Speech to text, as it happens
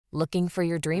Looking for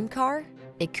your dream car?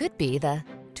 It could be the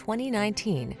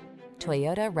 2019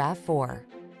 Toyota RAV4.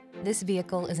 This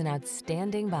vehicle is an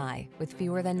outstanding buy with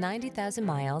fewer than 90,000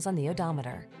 miles on the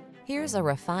odometer. Here's a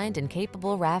refined and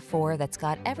capable RAV4 that's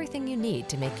got everything you need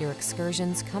to make your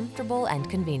excursions comfortable and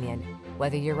convenient.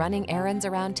 Whether you're running errands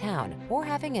around town or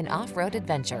having an off-road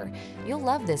adventure, you'll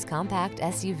love this compact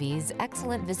SUV's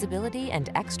excellent visibility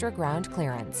and extra ground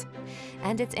clearance.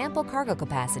 And its ample cargo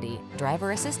capacity,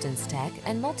 driver assistance tech,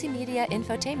 and multimedia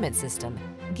infotainment system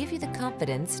give you the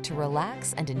confidence to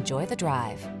relax and enjoy the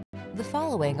drive. The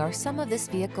following are some of this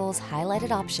vehicle's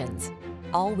highlighted options: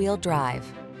 all-wheel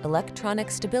drive,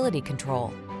 electronic stability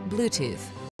control, Bluetooth,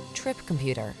 trip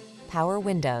computer, power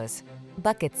windows,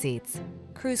 bucket seats,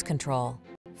 cruise control,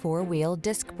 four-wheel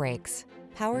disc brakes,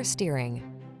 power steering.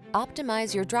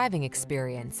 Optimize your driving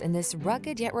experience in this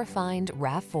rugged yet refined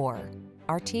RAV4.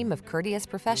 Our team of courteous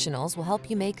professionals will help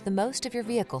you make the most of your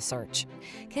vehicle search.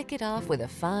 Kick it off with a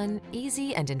fun,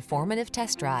 easy, and informative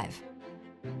test drive.